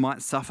 they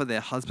might suffer their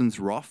husband's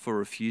wrath for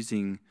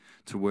refusing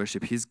to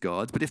worship his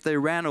gods. But if they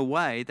ran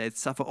away, they'd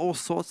suffer all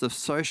sorts of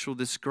social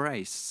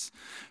disgrace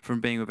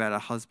from being without a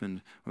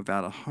husband,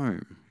 without a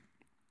home.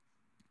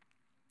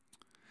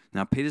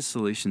 Now, Peter's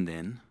solution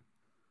then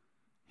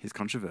is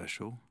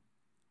controversial,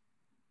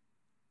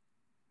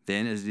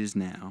 then as it is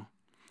now.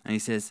 And he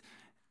says,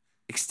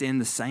 extend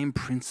the same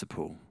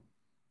principle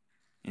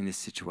in this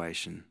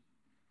situation.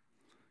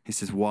 He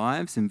says,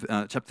 wives, in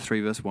chapter 3,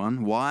 verse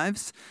 1,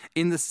 wives,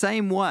 in the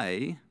same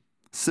way,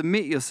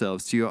 submit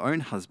yourselves to your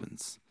own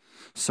husbands,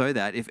 so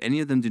that if any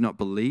of them do not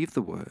believe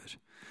the word,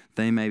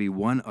 they may be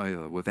won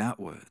over without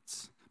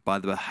words by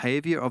the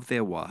behavior of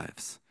their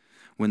wives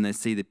when they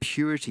see the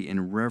purity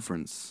and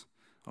reverence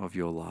of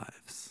your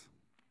lives.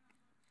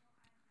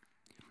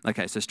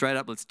 Okay, so straight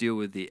up, let's deal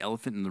with the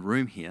elephant in the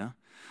room here.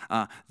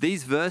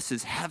 These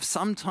verses have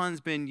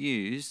sometimes been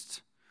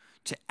used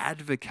to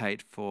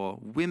advocate for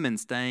women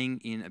staying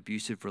in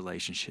abusive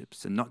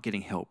relationships and not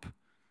getting help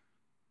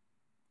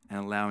and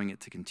allowing it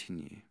to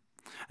continue.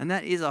 And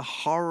that is a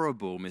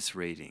horrible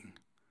misreading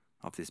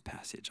of this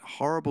passage, a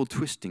horrible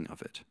twisting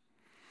of it.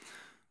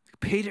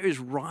 Peter is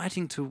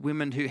writing to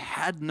women who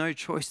had no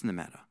choice in the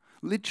matter,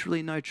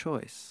 literally no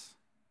choice.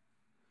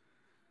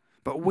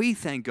 But we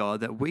thank God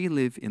that we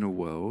live in a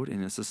world,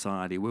 in a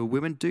society where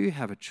women do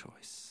have a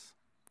choice,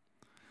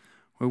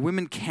 where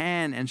women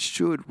can and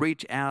should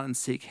reach out and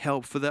seek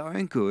help for their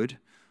own good,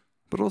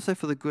 but also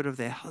for the good of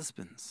their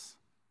husbands.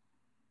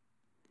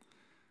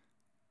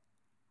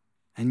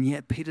 And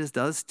yet Peter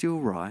does still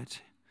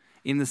write,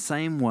 in the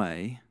same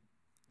way,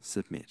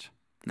 submit.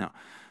 Now,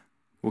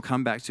 we'll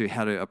come back to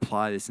how to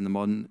apply this in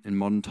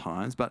modern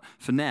times, but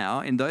for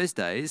now, in those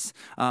days,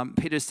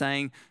 Peter's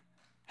saying,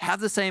 have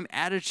the same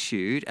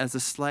attitude as the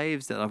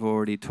slaves that I've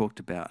already talked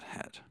about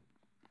had.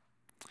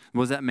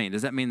 What does that mean?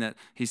 Does that mean that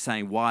he's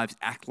saying wives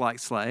act like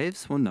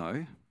slaves? Well,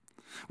 no.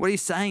 What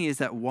he's saying is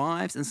that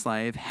wives and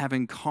slaves have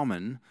in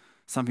common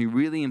something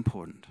really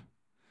important.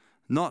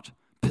 Not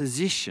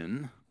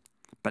position,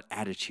 but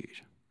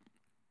attitude.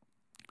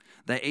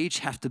 They each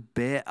have to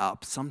bear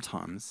up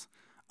sometimes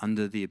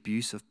under the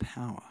abuse of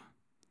power.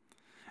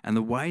 And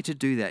the way to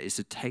do that is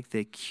to take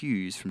their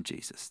cues from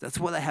Jesus. That's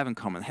what they have in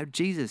common. They have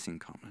Jesus in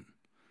common.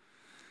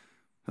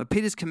 But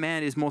Peter's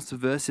command is more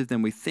subversive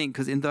than we think,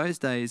 because in those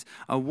days,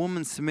 a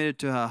woman submitted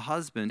to her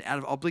husband out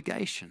of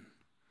obligation.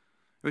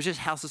 It was just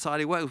how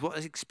society works, what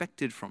was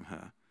expected from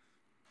her.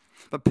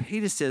 But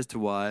Peter says to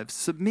wives,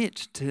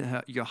 submit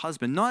to your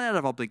husband, not out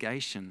of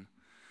obligation,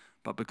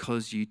 but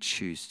because you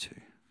choose to.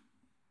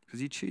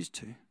 Because you choose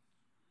to.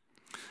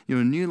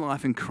 Your new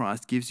life in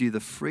Christ gives you the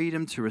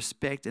freedom to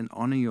respect and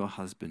honor your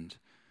husband,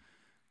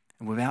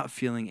 and without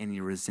feeling any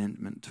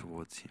resentment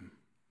towards him.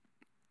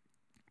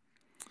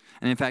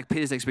 And in fact,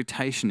 Peter's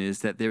expectation is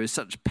that there is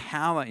such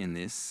power in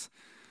this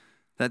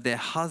that their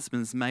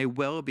husbands may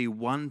well be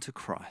won to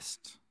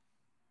Christ.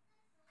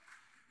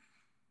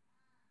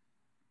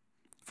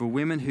 For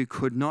women who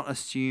could not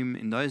assume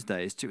in those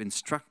days to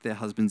instruct their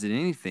husbands in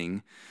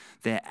anything,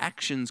 their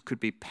actions could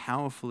be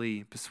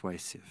powerfully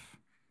persuasive.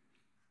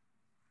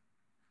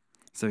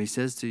 So he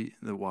says to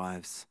the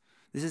wives,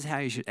 this is how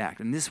you should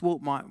act. And this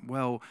might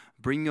well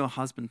bring your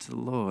husband to the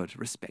Lord.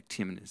 Respect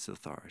him in his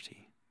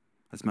authority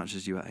as much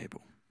as you are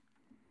able.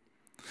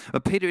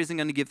 But Peter isn't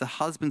going to give the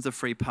husbands a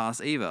free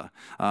pass either.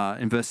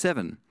 In verse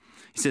 7,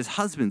 he says,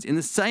 husbands, in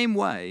the same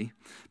way,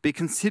 be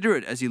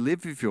considerate as you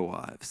live with your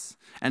wives,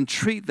 and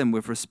treat them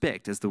with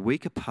respect as the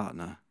weaker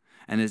partner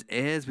and as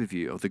heirs with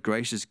you of the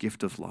gracious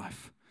gift of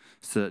life,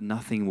 so that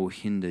nothing will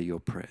hinder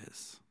your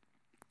prayers.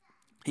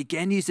 He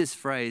again used this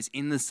phrase,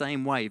 in the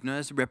same way. You've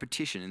noticed a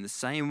repetition, in the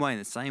same way, in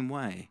the same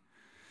way.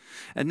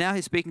 And now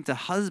he's speaking to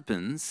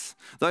husbands,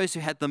 those who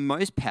had the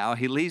most power.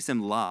 He leaves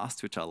them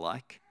last, which I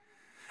like.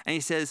 And he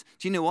says,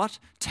 do you know what?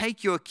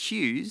 Take your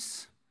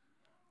cues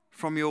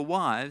from your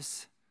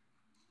wives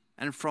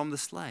and from the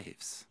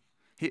slaves.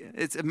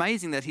 It's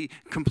amazing that he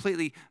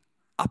completely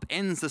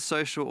upends the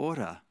social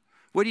order.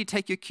 Where do you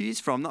take your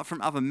cues from? Not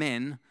from other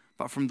men,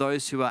 but from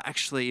those who are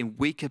actually in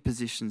weaker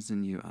positions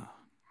than you are.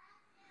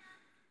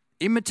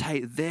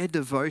 Imitate their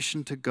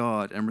devotion to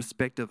God and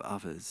respect of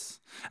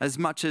others. As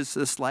much as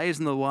the slaves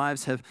and the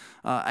wives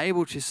are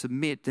able to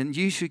submit, then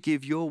you should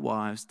give your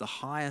wives the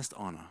highest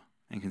honor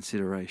and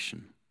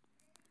consideration.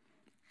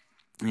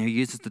 And he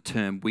uses the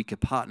term weaker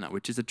partner,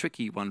 which is a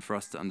tricky one for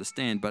us to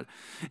understand, but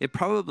it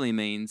probably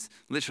means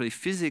literally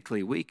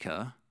physically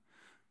weaker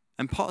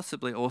and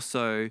possibly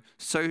also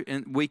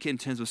weaker in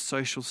terms of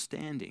social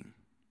standing.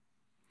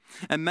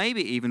 And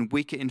maybe even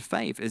weaker in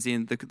faith, as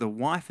in the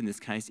wife in this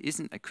case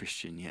isn't a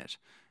Christian yet,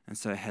 and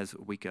so is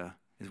weaker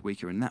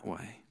in that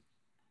way.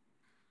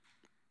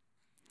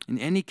 In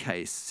any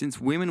case, since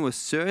women were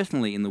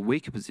certainly in the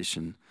weaker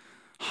position,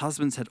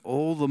 husbands had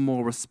all the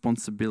more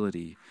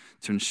responsibility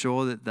to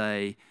ensure that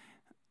they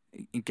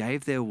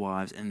gave their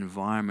wives an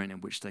environment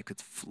in which they could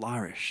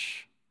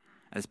flourish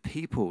as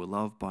people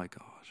loved by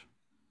God.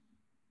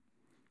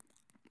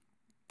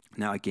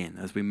 Now again,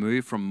 as we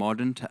move from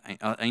modern to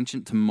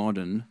ancient to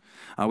modern,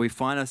 we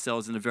find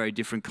ourselves in a very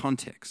different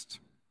context.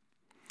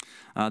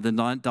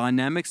 The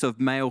dynamics of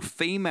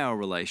male-female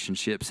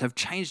relationships have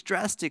changed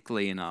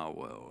drastically in our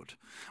world.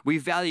 We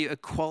value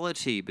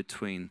equality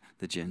between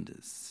the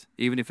genders,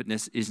 even if it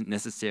isn't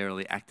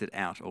necessarily acted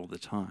out all the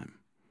time.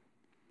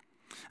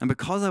 And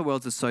because our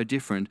worlds are so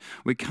different,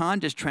 we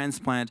can't just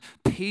transplant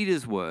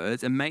Peter's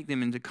words and make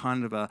them into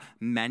kind of a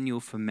manual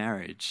for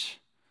marriage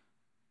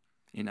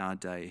in our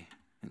day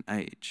and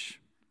age.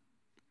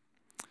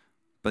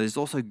 But there's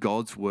also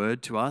God's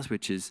word to us,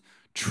 which is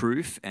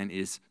truth and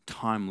is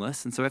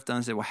timeless. And so we have to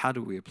understand, well, how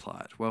do we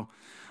apply it? Well,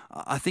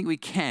 I think we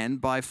can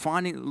by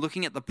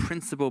looking at the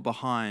principle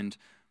behind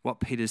what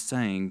Peter's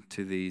saying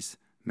to these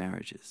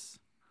marriages.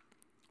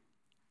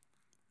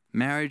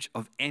 Marriage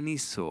of any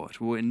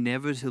sort will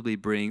inevitably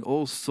bring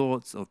all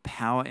sorts of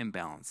power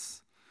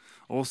imbalance,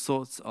 all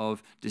sorts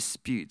of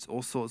disputes,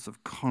 all sorts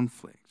of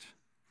conflict.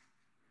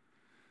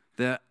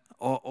 There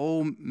are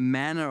all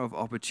manner of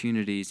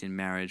opportunities in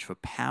marriage for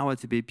power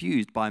to be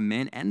abused by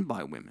men and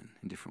by women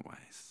in different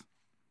ways.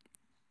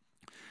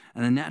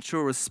 And the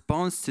natural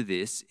response to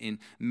this in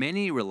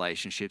many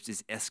relationships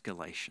is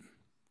escalation.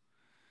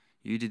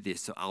 You did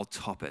this, so I'll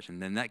top it,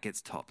 and then that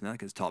gets topped, and that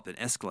gets topped, and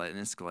escalate and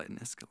escalate and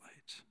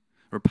escalate.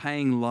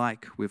 Repaying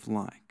like with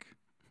like.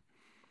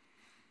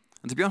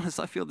 And to be honest,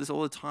 I feel this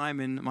all the time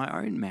in my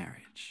own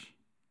marriage.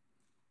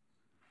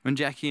 When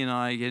Jackie and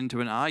I get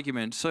into an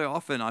argument, so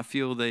often I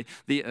feel the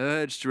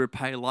urge to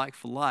repay like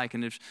for like,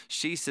 and if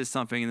she says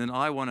something, and then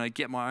I want to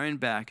get my own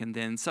back, and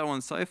then so on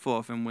and so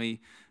forth, and we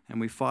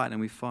fight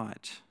and we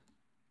fight.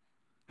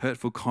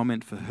 Hurtful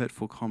comment for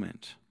hurtful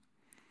comment.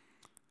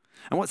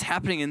 And what's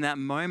happening in that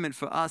moment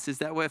for us is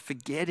that we're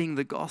forgetting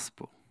the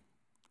gospel.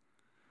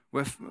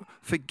 We're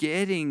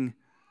forgetting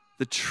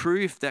the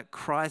truth that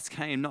Christ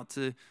came not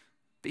to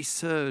be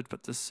served,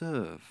 but to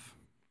serve.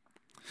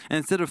 And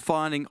instead of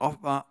finding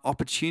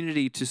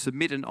opportunity to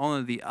submit and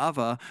honor the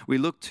other, we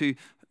look to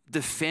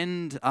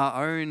defend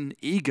our own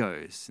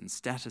egos and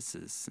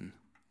statuses, and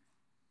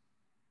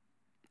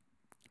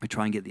we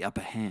try and get the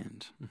upper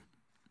hand.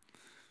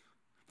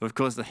 But of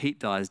course, the heat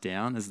dies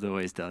down, as it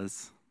always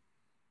does.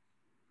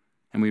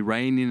 And we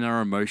rein in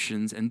our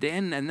emotions. And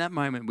then in that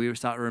moment, we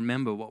start to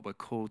remember what we're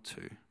called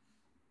to.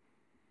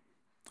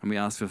 And we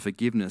ask for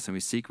forgiveness and we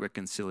seek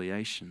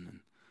reconciliation.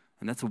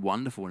 And that's a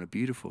wonderful and a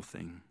beautiful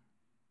thing.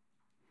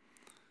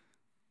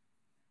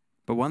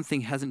 But one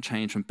thing hasn't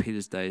changed from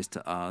Peter's days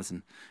to ours.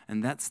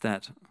 And that's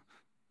that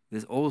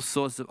there's all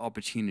sorts of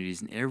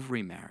opportunities in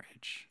every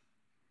marriage,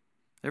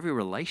 every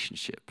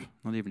relationship,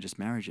 not even just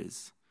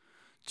marriages,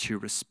 to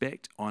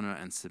respect, honor,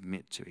 and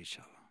submit to each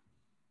other.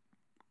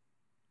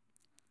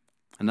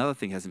 Another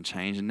thing hasn't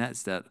changed, and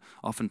that's that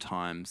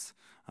oftentimes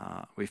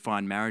we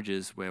find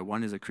marriages where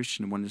one is a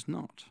Christian and one is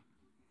not.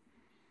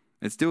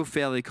 It's still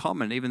fairly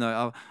common, even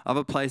though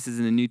other places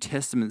in the New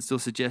Testament still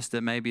suggest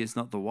that maybe it's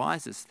not the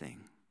wisest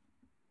thing.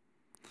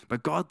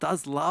 But God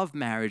does love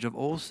marriage of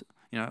all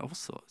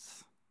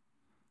sorts,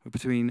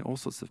 between all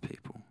sorts of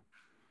people,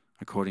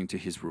 according to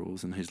his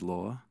rules and his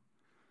law.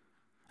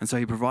 And so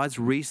he provides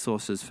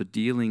resources for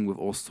dealing with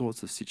all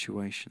sorts of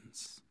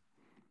situations.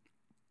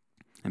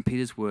 And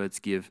Peter's words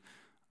give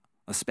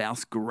a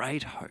spouse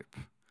great hope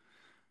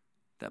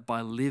that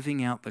by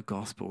living out the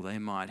gospel, they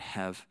might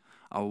have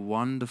a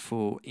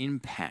wonderful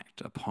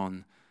impact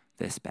upon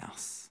their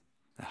spouse,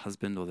 their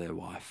husband or their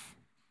wife,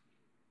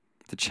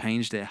 to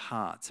change their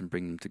hearts and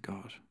bring them to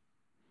God.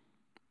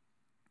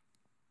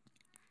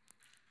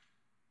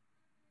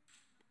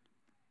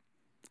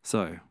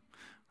 So,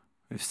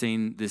 we've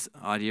seen this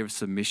idea of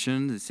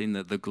submission. We've seen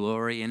the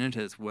glory in it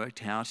as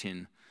worked out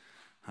in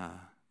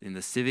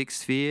the civic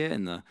sphere,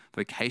 in the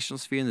vocational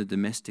sphere, in the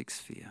domestic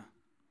sphere.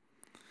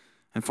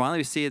 And finally,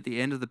 we see at the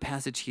end of the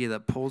passage here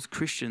that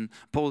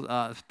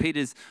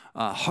Peter's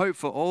hope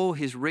for all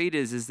his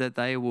readers is that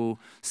they will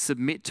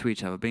submit to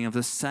each other, being of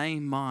the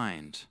same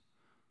mind,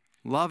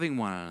 loving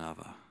one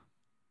another,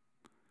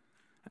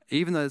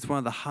 even though it's one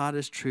of the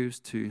hardest truths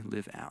to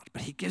live out.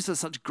 But he gives us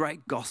such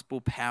great gospel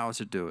power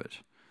to do it,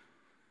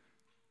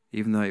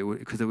 even though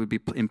because it would be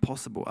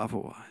impossible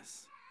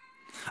otherwise.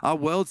 Our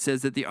world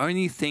says that the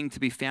only thing to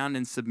be found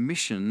in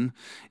submission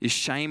is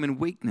shame and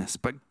weakness.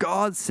 But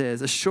God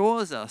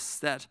assures us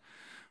that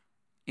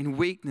in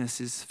weakness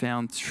is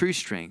found true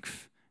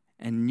strength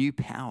and new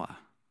power.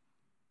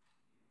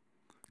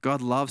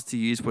 God loves to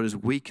use what is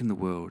weak in the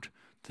world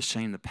to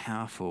shame the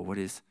powerful, what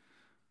is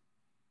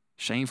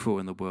shameful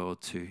in the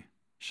world to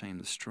shame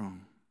the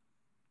strong.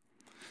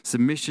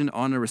 Submission,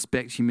 honor,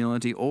 respect,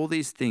 humility, all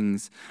these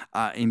things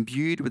are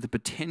imbued with the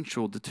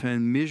potential to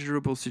turn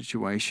miserable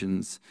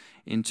situations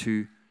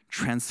into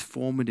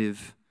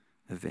transformative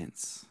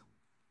events.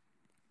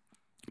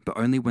 But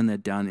only when they're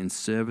done in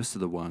service to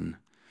the one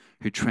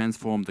who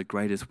transformed the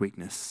greatest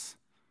weakness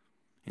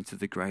into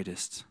the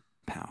greatest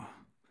power.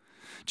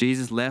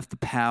 Jesus left the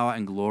power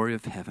and glory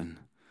of heaven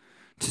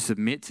to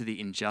submit to the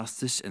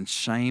injustice and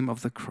shame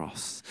of the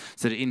cross,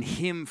 so that in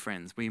him,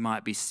 friends, we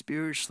might be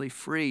spiritually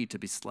free to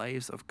be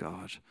slaves of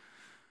God,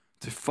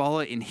 to follow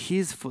in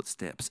his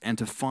footsteps, and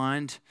to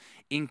find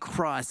in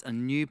Christ a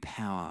new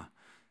power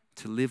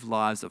to live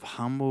lives of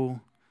humble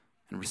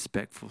and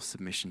respectful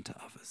submission to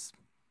others.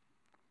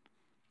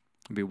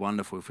 It would be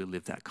wonderful if we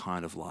lived that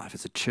kind of life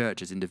as a church,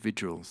 as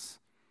individuals,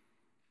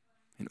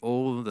 in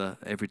all the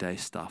everyday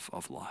stuff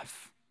of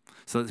life.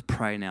 So let's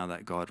pray now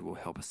that God will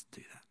help us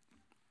do that.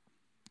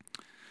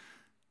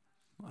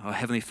 Oh,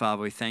 Heavenly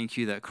Father, we thank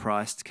you that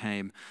Christ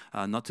came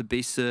not to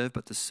be served,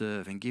 but to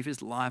serve and give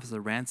his life as a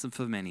ransom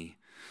for many,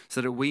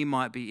 so that we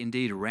might be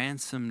indeed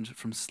ransomed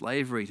from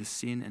slavery to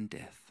sin and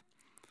death.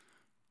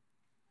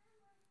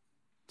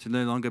 To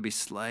no longer be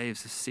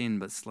slaves of sin,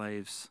 but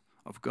slaves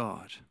of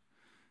God.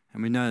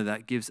 And we know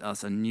that gives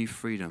us a new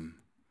freedom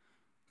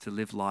to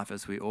live life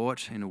as we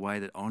ought in a way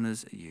that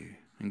honors you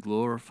and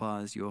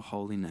glorifies your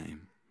holy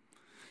name.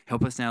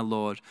 Help us now,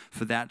 Lord,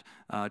 for that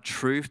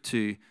truth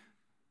to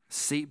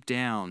seep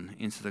down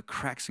into the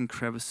cracks and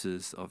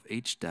crevices of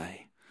each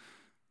day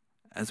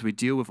as we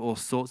deal with all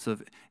sorts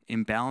of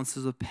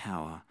imbalances of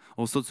power,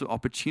 all sorts of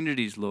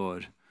opportunities,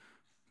 Lord,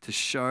 to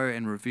show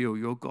and reveal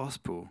your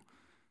gospel,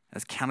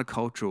 as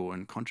countercultural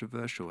and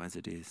controversial as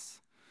it is.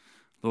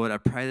 Lord, I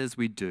pray that as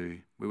we do,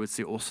 we would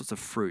see all sorts of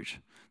fruit,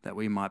 that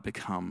we might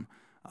become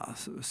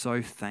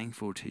so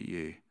thankful to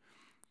you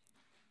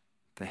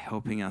for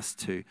helping us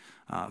to,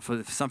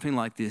 for something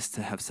like this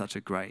to have such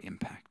a great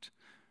impact.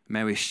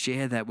 May we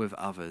share that with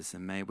others,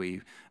 and may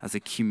we, as a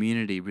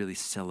community, really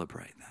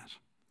celebrate that.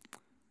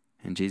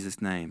 In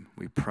Jesus' name,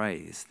 we pray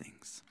these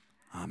things.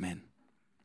 Amen.